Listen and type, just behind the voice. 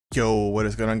Yo, what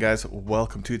is going on, guys?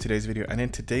 Welcome to today's video, and in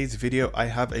today's video I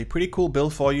have a pretty cool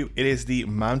build for you. It is the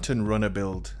Mountain Runner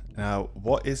build. Now,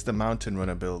 what is the Mountain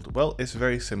Runner build? Well, it's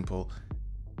very simple.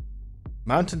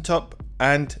 Mountaintop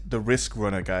and the Risk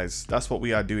Runner, guys. That's what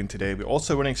we are doing today. We're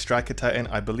also running Striker Titan.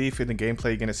 I believe in the gameplay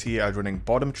you're going to see I'm running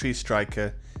Bottom Tree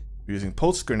Striker. We're using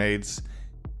pulse grenades.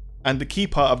 And the key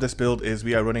part of this build is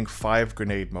we are running 5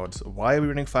 grenade mods. Why are we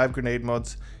running 5 grenade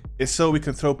mods? It's so we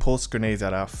can throw pulse grenades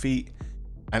at our feet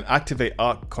and activate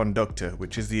Arc Conductor,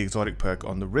 which is the exotic perk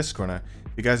on the Risk Runner.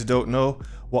 If you guys don't know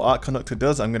what Arc Conductor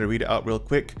does, I'm going to read it out real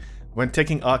quick. When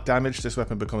taking arc damage, this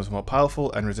weapon becomes more powerful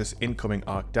and resists incoming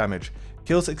arc damage.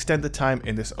 Kills extend the time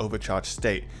in this overcharged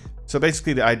state. So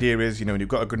basically the idea is, when you've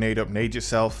got a grenade up, nade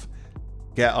yourself,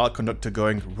 get Arc Conductor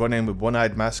going, run in with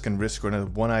One-Eyed Mask and Risk Runner,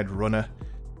 One-Eyed Runner,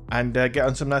 and get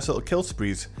on some nice little kill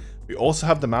sprees. We also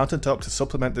have the Mountaintop to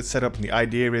supplement this setup, and the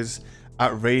idea is,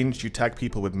 at range, you tag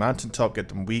people with Mountaintop, get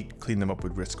them weak, clean them up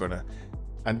with Risk Runner.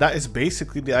 And that is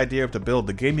basically the idea of the build.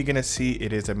 The game you're going to see,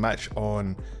 it is a match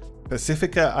on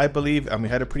Pacifica, I believe, and we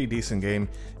had a pretty decent game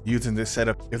using this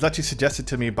setup. It was actually suggested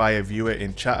to me by a viewer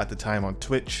in chat at the time on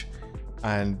Twitch.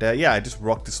 And yeah, I just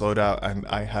rocked this loadout and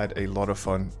I had a lot of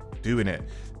fun doing it.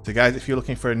 So guys, if you're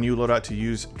looking for a new loadout to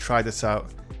use, try this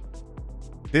out.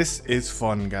 This is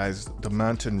fun, guys. The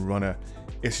Mountain Runner.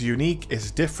 It's unique, it's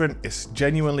different, it's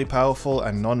genuinely powerful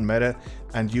and non-meta,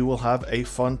 and you will have a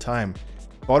fun time.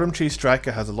 Bottom Tree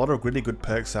Striker has a lot of really good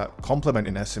perks that complement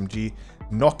an SMG.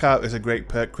 Knockout is a great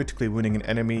perk, critically wounding an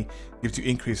enemy gives you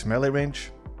increased melee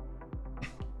range.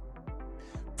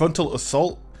 Frontal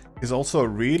Assault is also a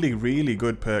really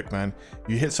good perk, man.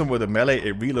 You hit someone with a melee,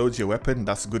 it reloads your weapon.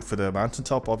 That's good for the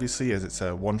Mountaintop, obviously, as it's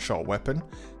a one-shot weapon.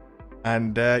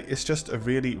 And it's just a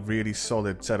really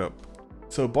solid setup.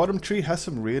 So Bottom Tree has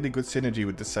some really good synergy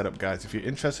with this setup, guys. If you're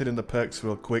interested in the perks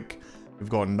real quick, we've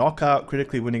got Knockout,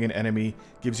 critically winning an enemy,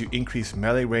 gives you increased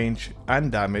melee range and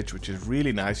damage, which is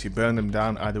really nice. You burn them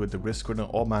down either with the Risk Runner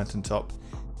or Mountaintop.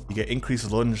 You get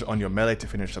increased lunge on your melee to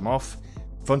finish them off.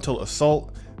 Frontal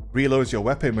Assault reloads your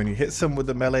weapon when you hit some with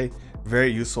the melee.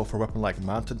 Very useful for a weapon like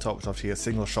Mountaintop, which is obviously a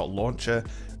single shot launcher.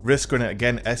 Risk Runner,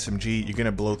 again, SMG, you're going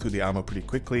to blow through the ammo pretty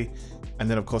quickly. And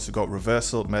then of course we've got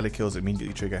Reversal, melee kills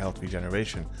immediately trigger health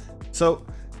regeneration. So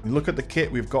look at the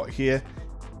kit we've got here,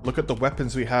 look at the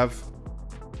weapons we have.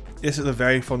 This is a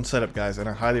very fun setup, guys, and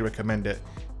I highly recommend it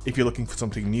if you're looking for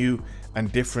something new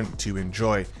and different to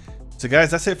enjoy. So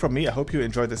guys, that's it from me. I hope you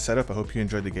enjoyed this setup. I hope you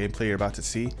enjoyed the gameplay you're about to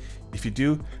see. If you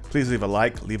do, please leave a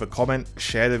like, leave a comment,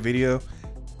 share the video,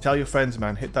 tell your friends,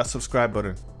 man, hit that subscribe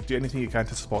button. Do anything you can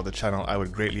to support the channel. I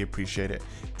would greatly appreciate it.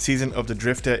 Season of the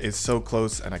Drifter is so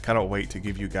close, and I cannot wait to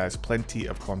give you guys plenty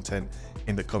of content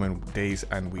in the coming days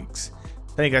and weeks.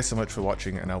 Thank you guys so much for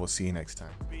watching, and I will see you next time.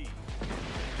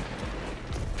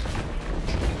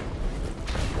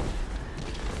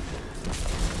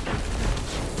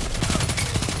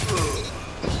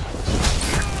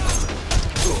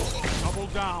 Double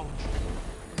down.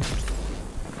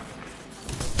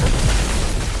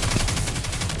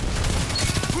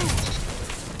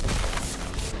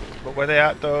 But where they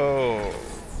at though?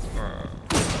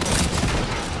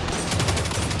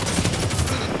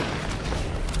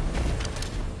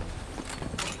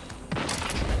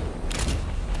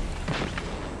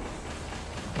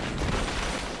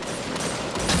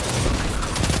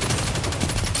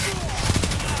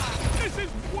 This is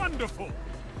wonderful.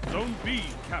 Zone B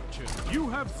captured. You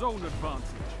have zone advantage.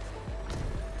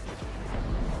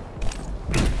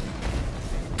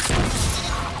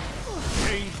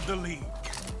 Change the lead.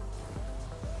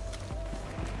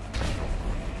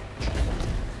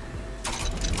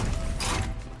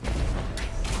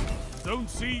 Zone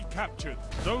C captured.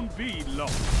 Zone B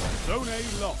lost. Zone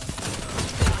A lost.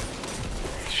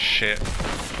 Shit.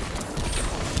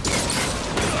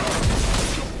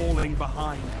 You're falling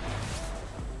behind.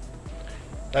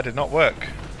 That did not work.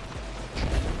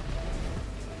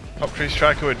 Top Tree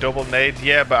Striker with double nades.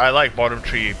 Yeah, but I like Bottom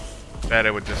Tree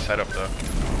better with this setup though.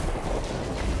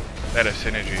 Better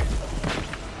synergy.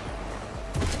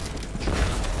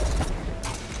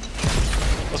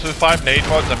 Plus with 5 nade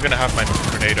mods, I'm gonna have my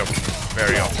grenade up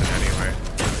very often anyway.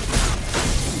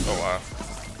 Oh wow.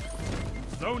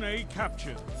 Zone A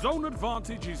captured. Zone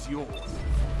advantage is yours.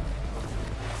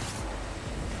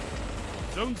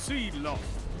 Zone C lost.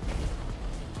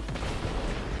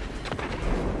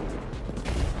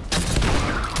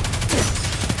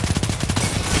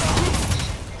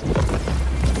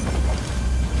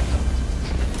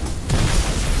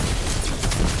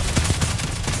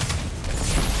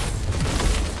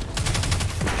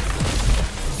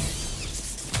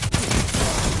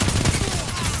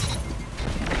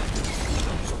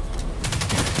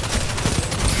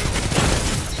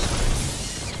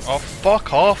 Oh,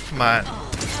 fuck off, man.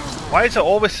 Why is there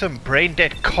always some brain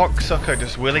dead cocksucker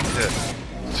just willing to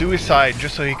suicide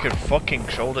just so he can fucking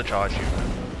shoulder charge you?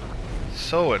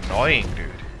 So annoying, dude.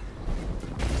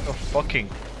 So fucking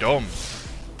dumb.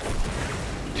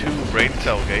 2 brain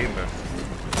cell gamer.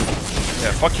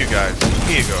 Yeah, fuck you guys.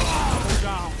 Here you go.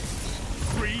 Down.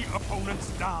 3 opponents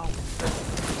down.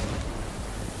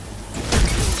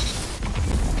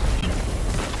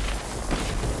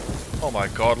 Oh my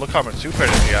god, look how much super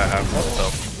energy I have.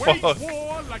 What the fuck?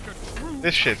 Like a true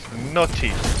This shit's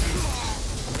nutty.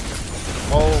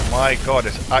 Oh my god,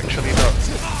 it's actually nuts.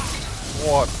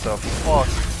 What the fuck?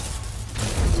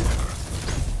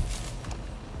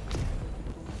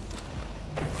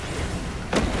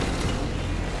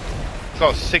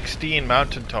 Got 16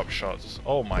 mountaintop shots.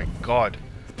 Oh my god.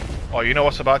 Oh, you know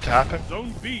what's about to happen?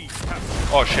 Zone B.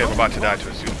 Oh shit, I'm about to die to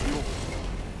a super.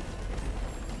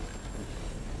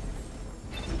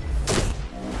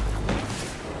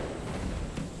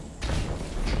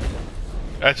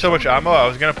 I had so much ammo, I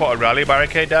was gonna put a rally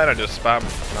barricade down and just spam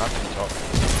mountaintop.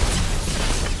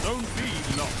 Zone B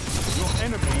lost. Your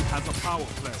enemy has a power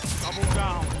play. Double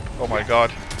down. Oh my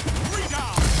god. 3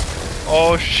 down.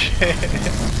 Oh shit.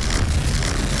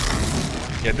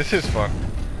 Yeah, this is fun.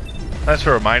 Thanks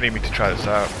for reminding me to try this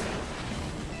out.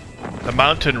 The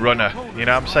mountain runner. You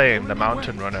know what I'm saying? The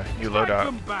mountain runner. You load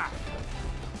out.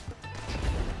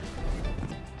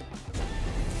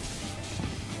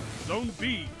 Zone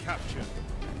B captured.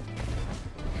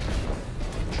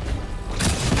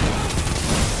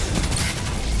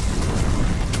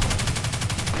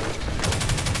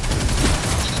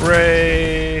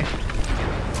 Ray.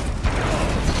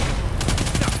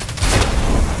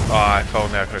 Oh, if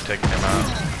only I could have taken him out.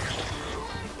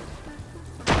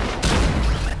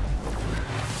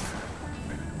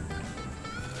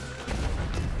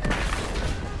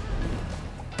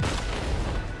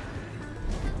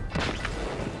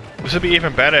 This would be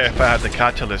even better if I had the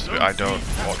catalyst, but I don't,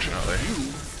 fortunately.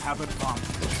 You have advantage.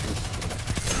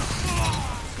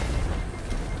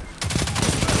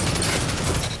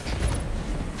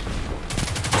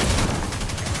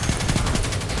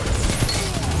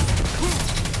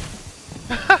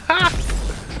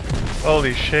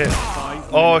 Holy shit.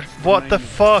 Oh, what the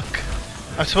fuck?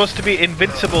 I'm supposed to be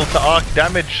invincible to arc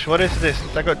damage. What is this?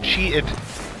 I got cheated.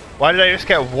 Why did I just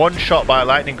get one shot by a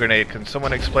lightning grenade? Can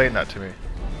someone explain that to me?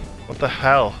 What the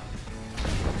hell?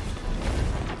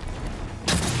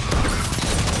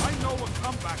 I know a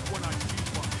comeback when I see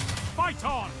one. Fight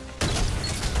on!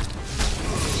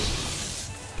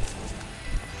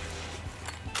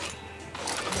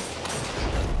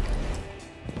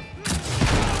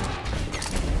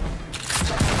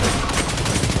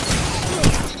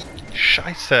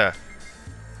 Scheisse.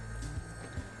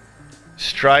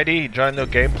 Stridey, enjoying the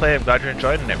gameplay. I'm glad you're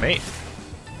enjoying it, mate.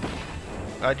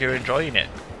 Glad you're enjoying it.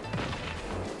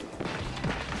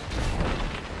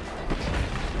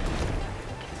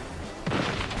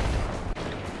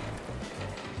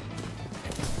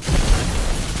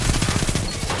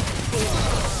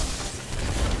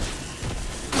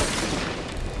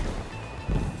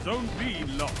 Zone B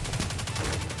lost.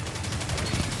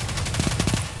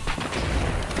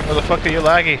 Motherfucker, you're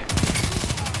laggy.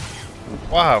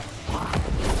 Wow.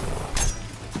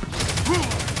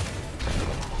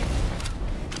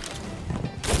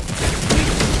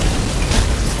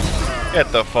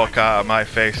 Get the fuck out of my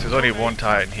face. There's only one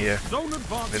Titan here.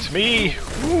 It's me.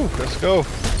 Woo, let's go.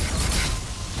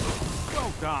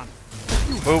 Well done.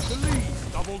 Boop. The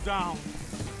lead. Double down.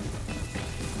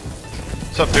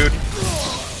 What's up, dude?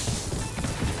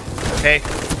 Hey,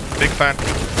 big fan.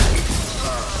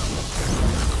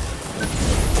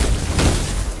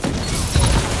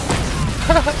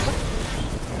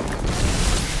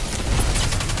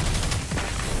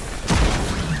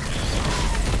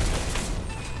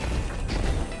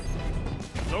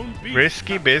 Zone B.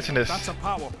 Risky business. That's a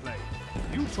power play.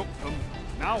 You took them.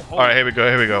 Now hold. Alright, here we go,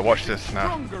 here we go. Watch this now.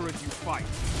 Stronger as you fight.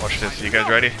 Watch this. You guys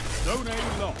ready? Zone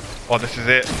A lost. Oh, this is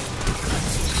it.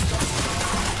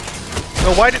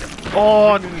 No, why did...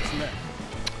 Oh,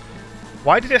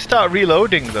 why did it start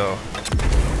reloading, though?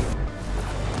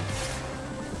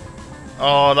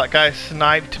 Oh, that guy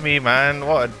sniped me, man.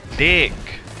 What a dick.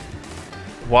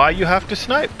 Why you have to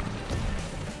snipe?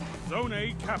 Zone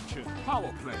A captured.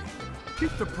 Power play.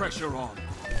 Keep the pressure on.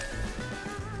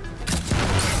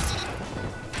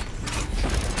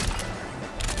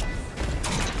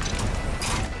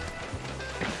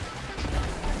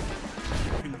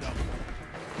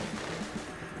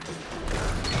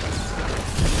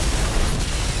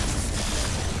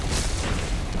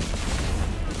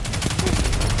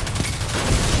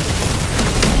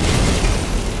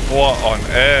 What on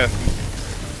earth?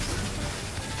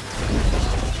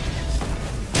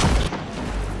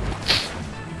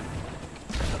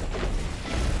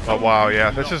 Oh wow,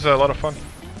 yeah, this is a lot of fun.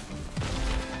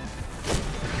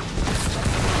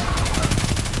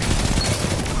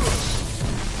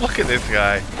 Look at this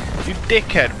guy. You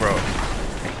dickhead, bro.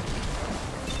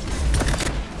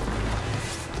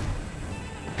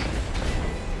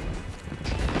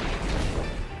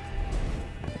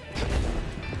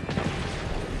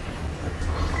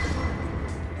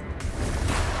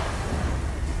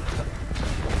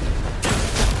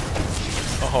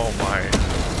 Oh my.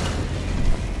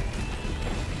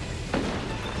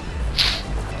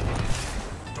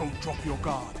 Don't drop your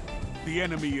guard. The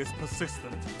enemy is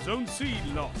persistent. Zone C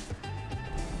lost.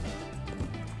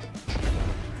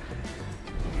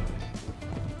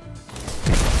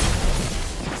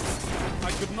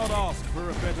 I could not ask for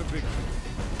a better victory.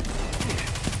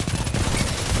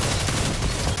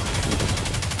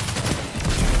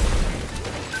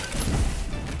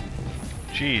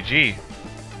 GG.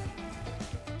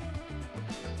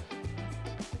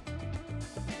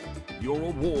 You're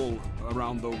a wall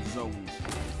around those zones.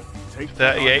 Take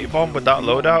 38 bomb with that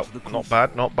loadout. Not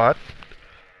bad, not bad.